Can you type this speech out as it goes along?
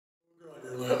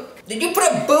Did you put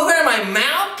a booger in my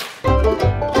mouth?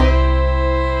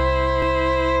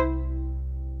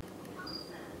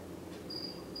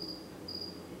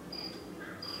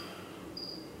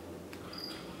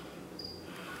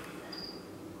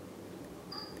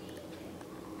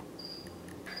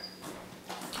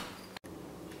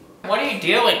 What are you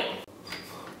doing?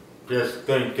 Just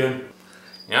thinking.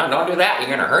 No, don't do that. You're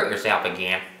gonna hurt yourself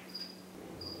again.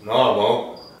 No, I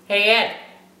won't. Hey, Ed.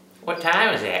 What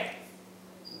time is it?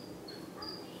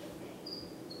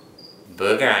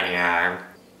 Booger on your arm.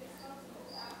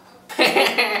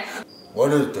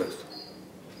 What is this?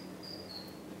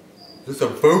 Is this a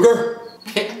booger?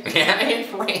 Yeah,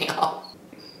 it's real.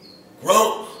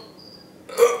 Gross.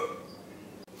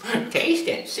 Taste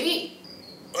it, see?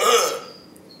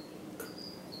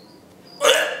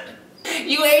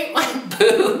 You ate my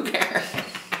booger.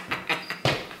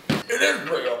 It is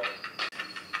real.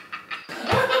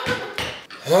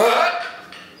 What?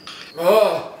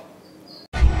 Oh.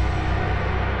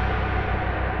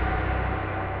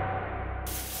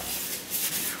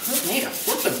 Who made a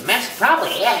flippin' mess?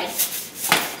 Probably Ed.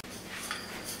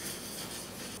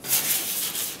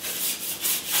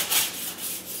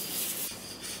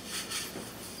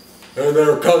 Hey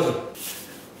there, cousin.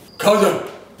 Cousin.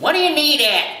 What do you need,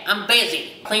 Ed? I'm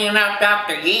busy cleaning up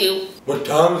after you. What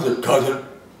time is it, cousin?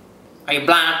 Are you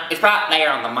blind? It's right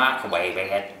there on the microwave,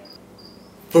 Ed.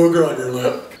 Booger on your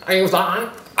lip. Are you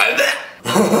blind?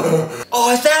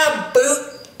 Oh, is that a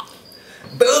booger?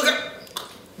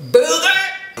 Booger?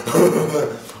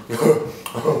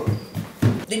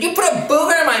 Did you put a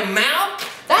booger in my mouth?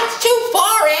 That's too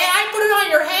far, Ed. I put it on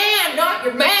your hand, not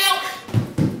your mouth.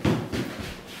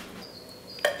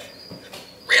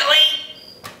 Really?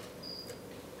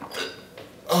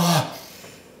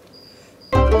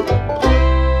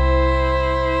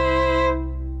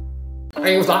 Are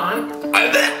you blind?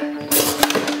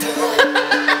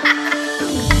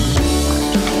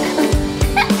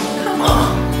 Come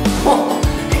on.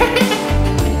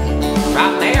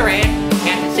 Right there, Ed.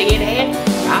 Can't you see it, Ed?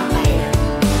 Right there.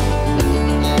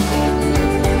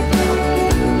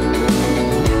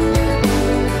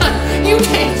 You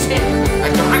can't see it.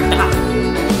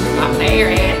 Right there,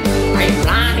 Ed. Are you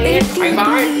blind, Ed? Are you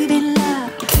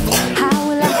blind? How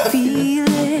will I feel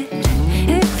it?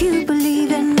 If you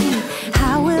believe in me,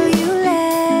 how will you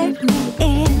let me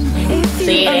in? If you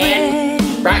See it,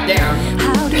 Ed? Right there.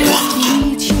 How do I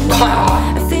teach you?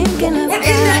 Thinking about What is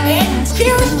that, Ed?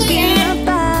 Seriously, Ed?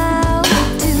 about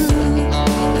it too.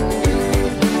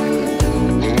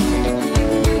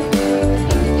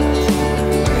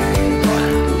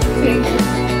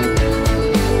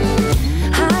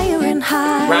 Higher and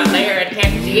higher. Right there, Ed.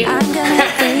 Can't you see it? I'm gonna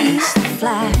face the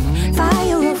flag.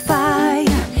 Fire or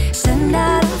fire. Send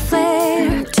out a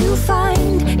flare to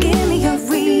find. Give me a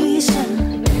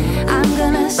reason. I'm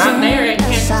gonna Right there, Ed.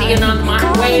 Can't you see it on the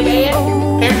microwave, Ed?